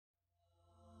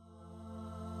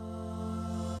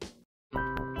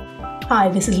Hi,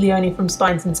 this is Leonie from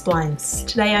Spines and Splines.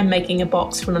 Today I'm making a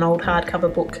box from an old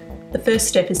hardcover book. The first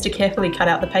step is to carefully cut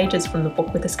out the pages from the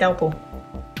book with a scalpel.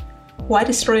 Why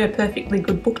destroy a perfectly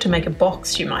good book to make a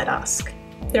box, you might ask?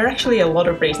 There are actually a lot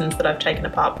of reasons that I've taken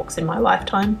apart books in my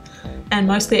lifetime, and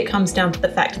mostly it comes down to the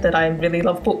fact that I really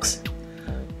love books.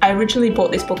 I originally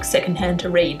bought this book secondhand to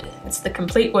read. It's the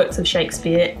complete works of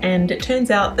Shakespeare, and it turns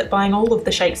out that buying all of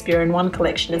the Shakespeare in one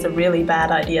collection is a really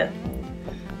bad idea.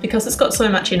 Because it's got so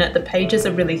much in it, the pages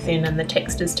are really thin and the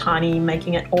text is tiny,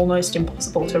 making it almost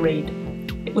impossible to read.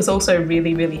 It was also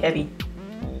really, really heavy.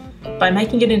 By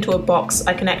making it into a box,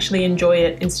 I can actually enjoy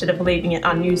it instead of leaving it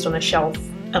unused on a shelf,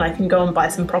 and I can go and buy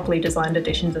some properly designed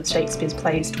editions of Shakespeare's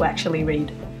plays to actually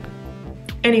read.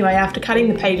 Anyway, after cutting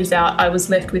the pages out, I was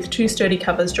left with two sturdy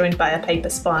covers joined by a paper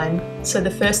spine, so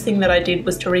the first thing that I did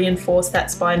was to reinforce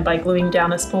that spine by gluing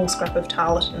down a small scrap of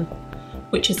Tarlatan,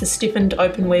 which is a stiffened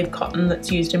open weave cotton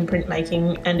that's used in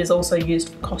printmaking and is also used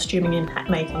for costuming and hat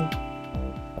making.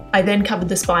 I then covered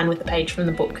the spine with a page from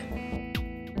the book.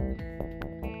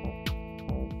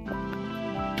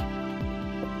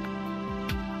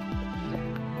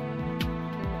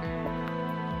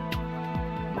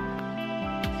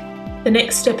 The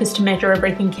next step is to measure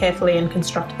everything carefully and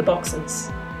construct the boxes.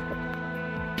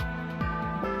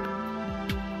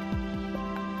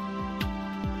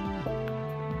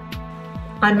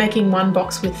 I'm making one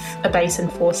box with a base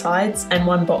and 4 sides and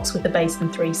one box with a base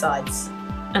and 3 sides.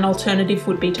 An alternative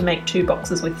would be to make 2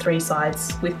 boxes with 3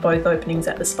 sides, with both openings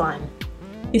at the spine.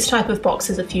 This type of box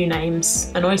has a few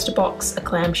names: an oyster box, a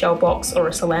clamshell box, or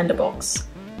a solander box,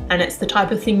 and it's the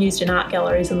type of thing used in art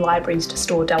galleries and libraries to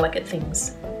store delicate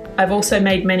things. I've also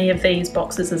made many of these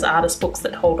boxes as artist books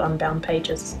that hold unbound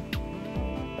pages.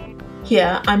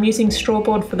 Here, I'm using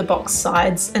Strawboard for the box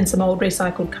sides and some old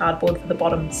recycled cardboard for the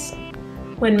bottoms.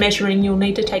 When measuring, you'll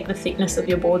need to take the thickness of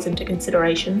your boards into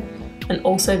consideration, and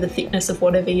also the thickness of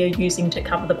whatever you're using to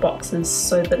cover the boxes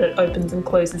so that it opens and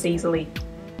closes easily.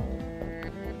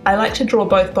 I like to draw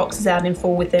both boxes out in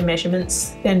full with their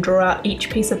measurements, then draw out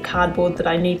each piece of cardboard that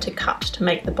I need to cut to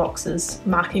make the boxes,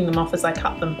 marking them off as I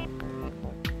cut them.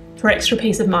 For extra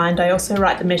peace of mind, I also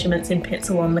write the measurements in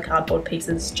pencil on the cardboard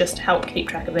pieces, just to help keep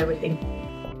track of everything.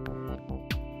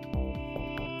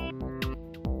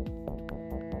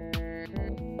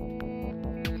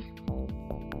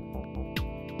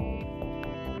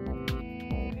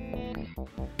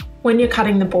 When you're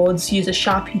cutting the boards, use a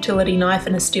sharp utility knife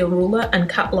and a steel ruler and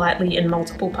cut lightly in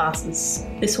multiple passes.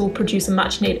 This will produce a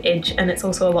much neater edge, and it's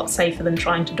also a lot safer than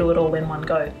trying to do it all in one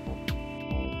go.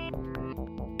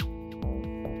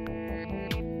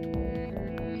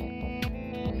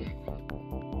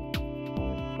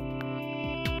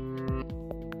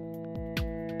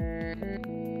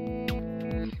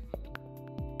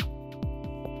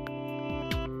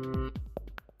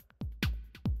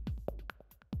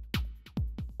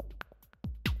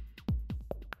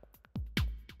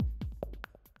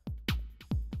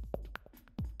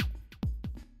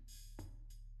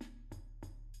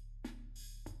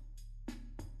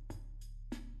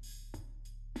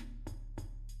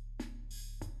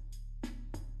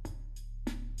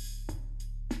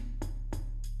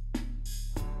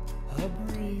 A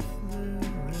brief lurid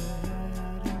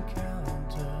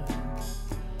encounter.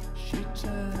 She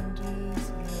turned his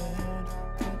head,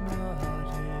 but not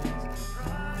his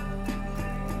eye.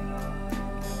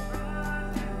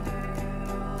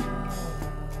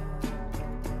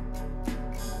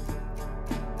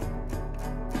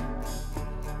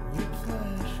 With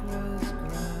flesh was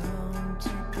ground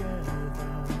together,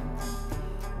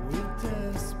 with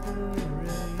desperation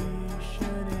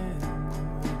in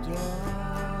the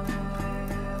dark.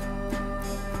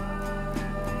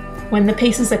 When the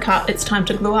pieces are cut, it's time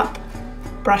to glue up.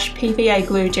 Brush PVA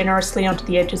glue generously onto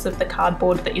the edges of the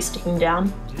cardboard that you're sticking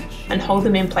down, and hold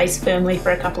them in place firmly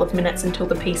for a couple of minutes until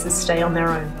the pieces stay on their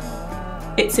own.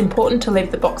 It's important to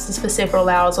leave the boxes for several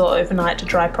hours or overnight to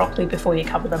dry properly before you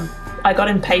cover them. I got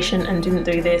impatient and didn't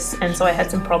do this, and so I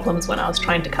had some problems when I was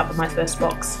trying to cover my first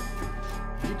box.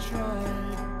 He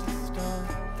tried to stop,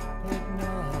 but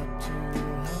not too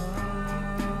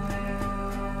high.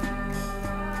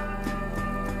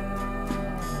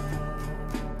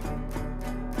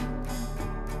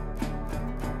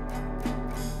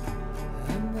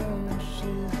 And though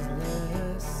she's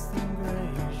less than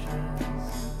gracious,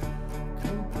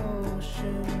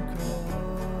 compulsion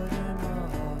caught him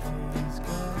off his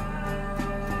guard.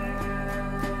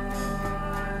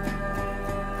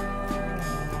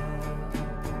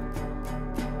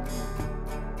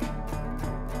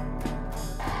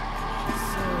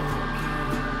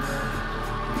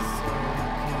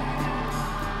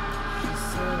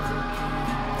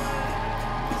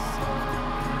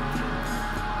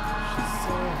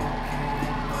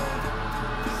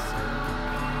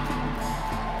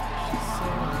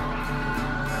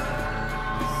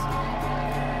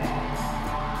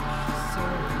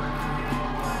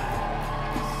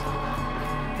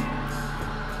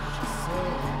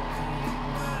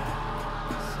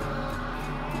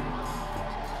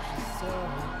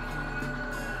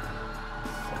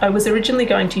 I was originally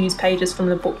going to use pages from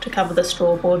the book to cover the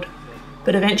Strawboard,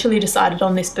 but eventually decided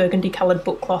on this burgundy coloured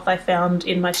book cloth I found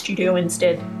in my studio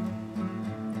instead.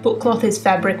 Book cloth is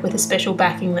fabric with a special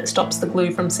backing that stops the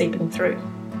glue from seeping through.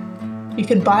 You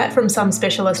can buy it from some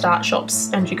specialist art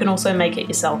shops, and you can also make it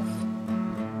yourself.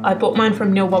 I bought mine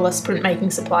from Neil Wallace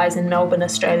Printmaking Supplies in Melbourne,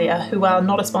 Australia, who are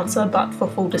not a sponsor, but for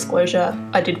full disclosure,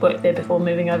 I did work there before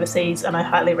moving overseas and I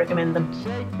highly recommend them.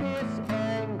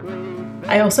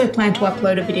 I also plan to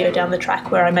upload a video down the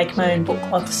track where I make my own book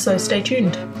cloth, so stay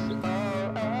tuned.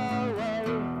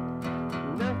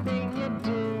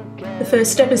 The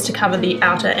first step is to cover the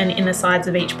outer and inner sides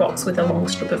of each box with a long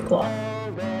strip of cloth.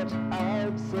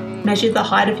 Measure the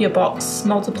height of your box,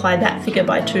 multiply that figure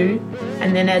by 2,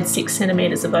 and then add 6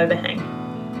 centimetres of overhang.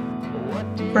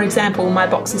 For example, my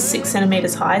box is 6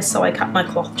 centimetres high, so I cut my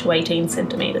cloth to 18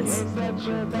 centimetres.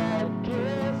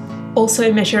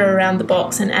 Also measure around the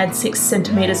box and add 6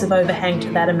 centimetres of overhang to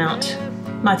that amount.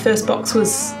 My first box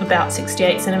was about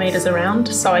 68 centimetres around,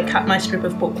 so I cut my strip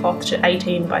of book cloth to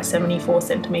 18 by 74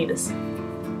 centimetres.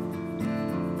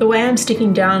 The way I'm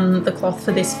sticking down the cloth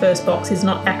for this first box is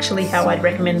not actually how I'd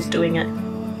recommend doing it.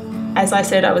 As I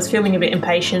said, I was feeling a bit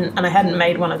impatient and I hadn't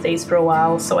made one of these for a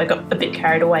while, so I got a bit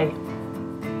carried away.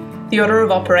 The order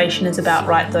of operation is about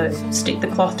right though. Stick the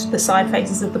cloth to the side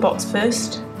faces of the box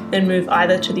first, then move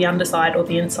either to the underside or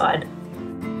the inside.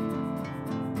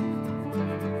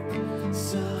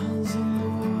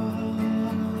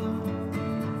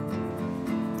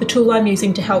 The tool I'm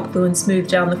using to help glue and smooth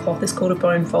down the cloth is called a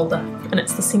bone folder, and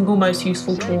it's the single most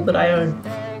useful tool that I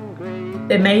own.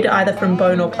 They're made either from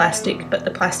bone or plastic, but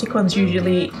the plastic ones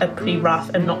usually are pretty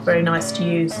rough and not very nice to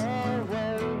use.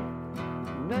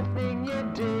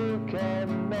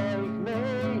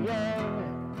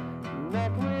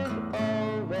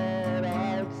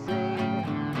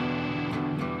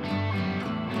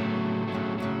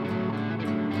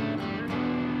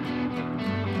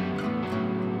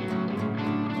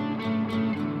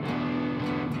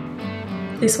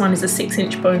 This one is a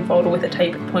 6-inch bone folder with a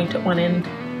tapered point at one end,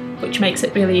 which makes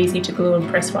it really easy to glue and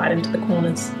press right into the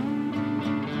corners.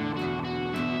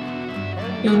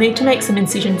 You'll need to make some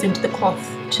incisions into the cloth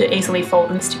to easily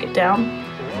fold and stick it down.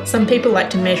 Some people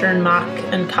like to measure and mark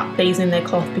and cut these in their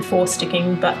cloth before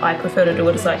sticking, but I prefer to do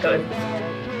it as I go.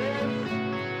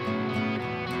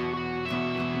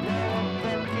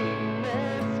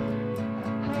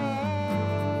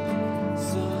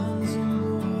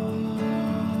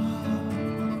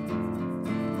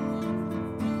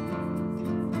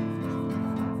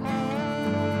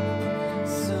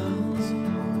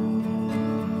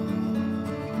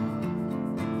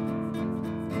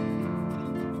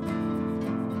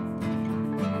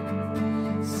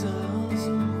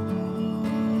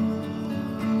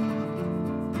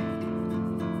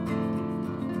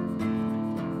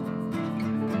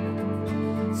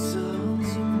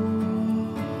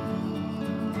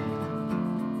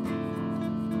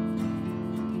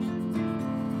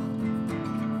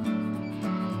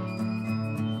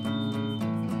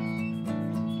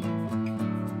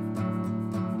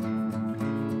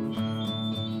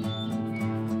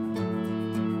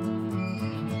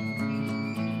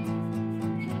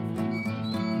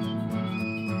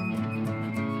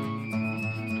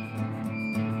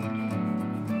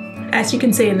 As you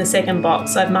can see in the second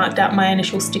box, I've marked out my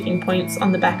initial sticking points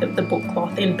on the back of the book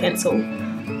cloth in pencil,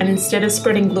 and instead of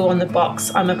spreading glue on the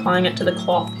box, I'm applying it to the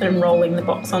cloth and rolling the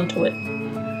box onto it.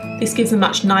 This gives a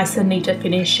much nicer, neater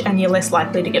finish, and you're less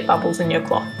likely to get bubbles in your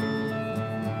cloth.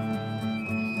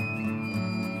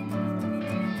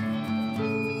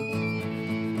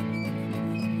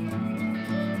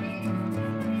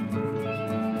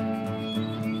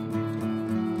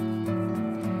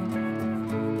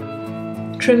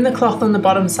 Trim the cloth on the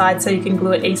bottom side so you can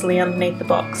glue it easily underneath the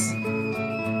box.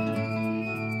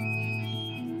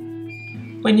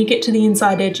 When you get to the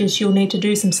inside edges, you'll need to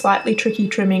do some slightly tricky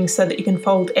trimming so that you can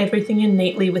fold everything in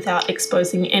neatly without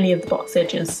exposing any of the box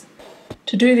edges.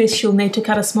 To do this, you'll need to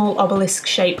cut a small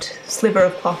obelisk-shaped sliver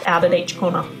of cloth out at each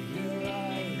corner.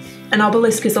 An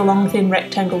obelisk is a long, thin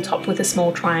rectangle topped with a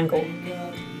small triangle.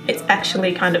 It's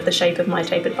actually kind of the shape of my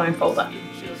tapered bone folder.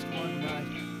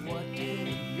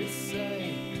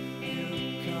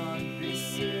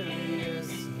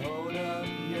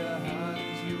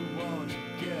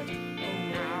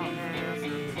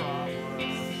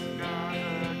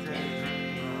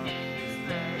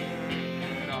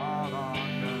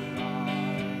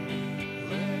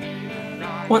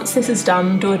 Once this is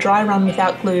done, do a dry run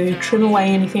without glue, trim away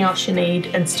anything else you need,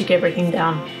 and stick everything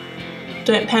down.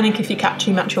 Don't panic if you cut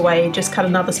too much away, just cut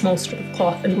another small strip of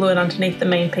cloth and glue it underneath the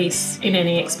main piece in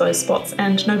any exposed spots,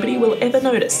 and nobody will ever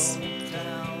notice.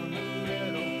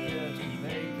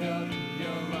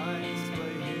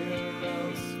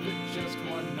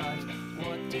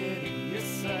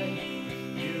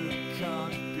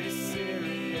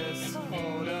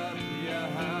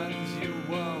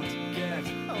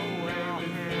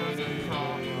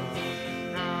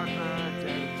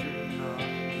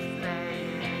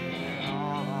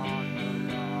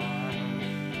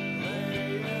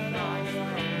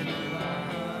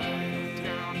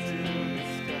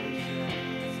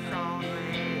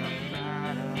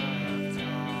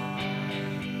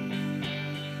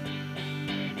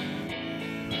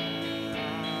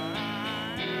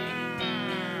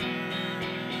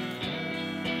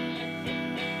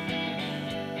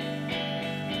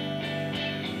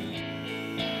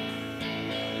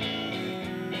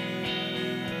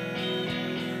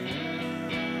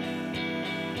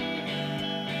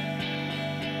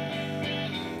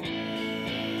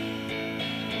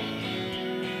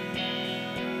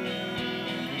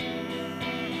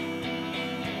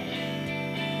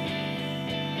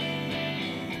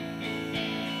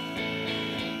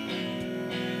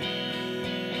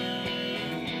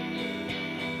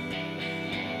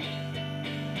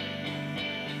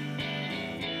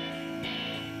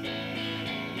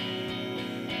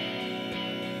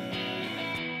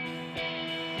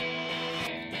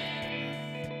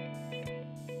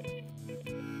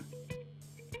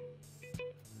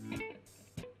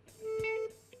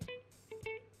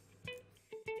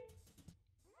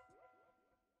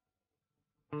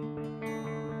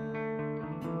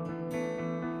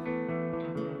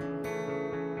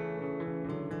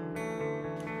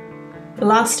 The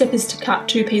last step is to cut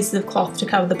 2 pieces of cloth to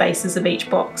cover the bases of each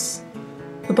box.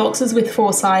 For boxes with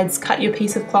 4 sides, cut your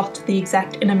piece of cloth to the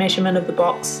exact inner measurement of the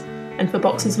box, and for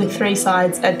boxes with 3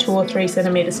 sides, add 2 or 3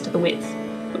 centimetres to the width,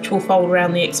 which will fold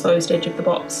around the exposed edge of the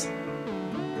box.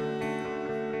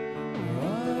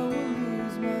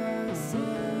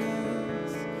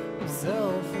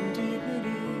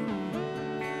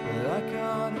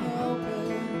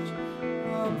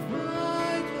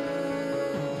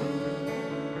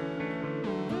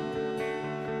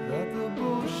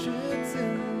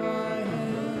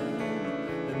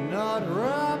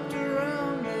 Wrapped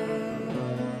around it.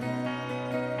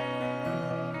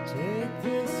 Take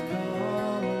this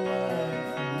calm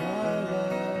life, my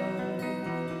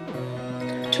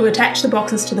love. To attach the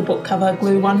boxes to the book cover,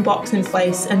 glue one box in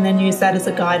place and then use that as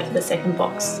a guide for the second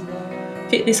box.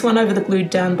 Fit this one over the glued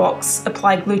down box,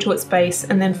 apply glue to its base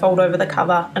and then fold over the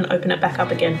cover and open it back up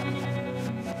again.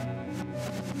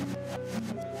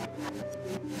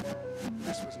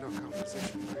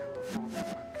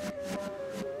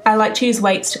 I like to use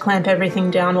weights to clamp everything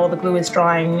down while the glue is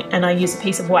drying, and I use a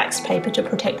piece of waxed paper to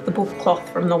protect the book cloth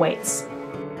from the weights.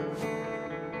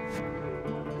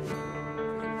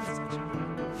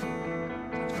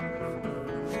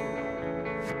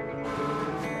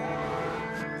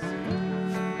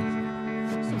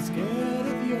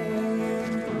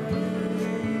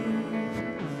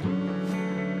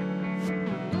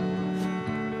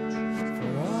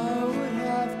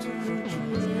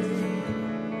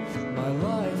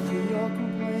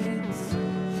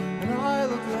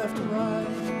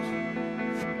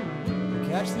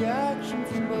 Catch the action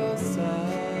from both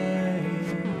sides,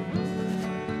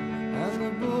 and the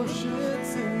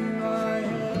bullshit's in my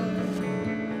head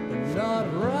and not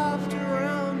wrapped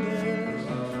around it.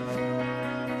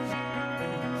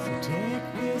 So take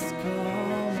this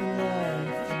calm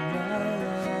life, my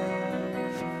love.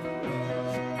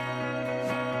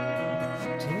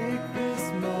 Take this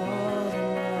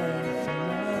modern life,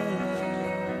 my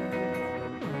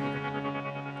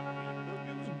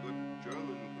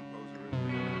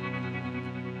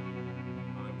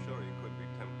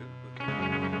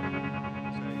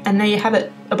And there you have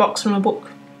it, a box from a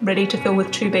book, ready to fill with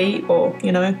 2B or,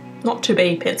 not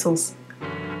 2B pencils.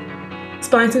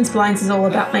 Spines and Splines is all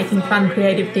about making fun,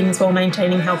 creative things while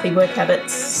maintaining healthy work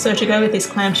habits. So to go with this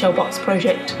clamshell box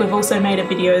project, we've also made a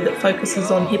video that focuses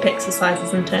on hip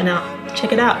exercises and turnout.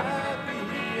 Check it out.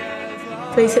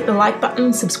 Please hit the like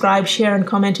button, subscribe, share and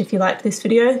comment if you liked this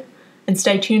video, and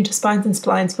stay tuned to Spines and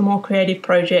Splines for more creative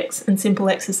projects and simple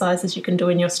exercises you can do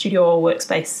in your studio or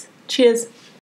workspace. Cheers!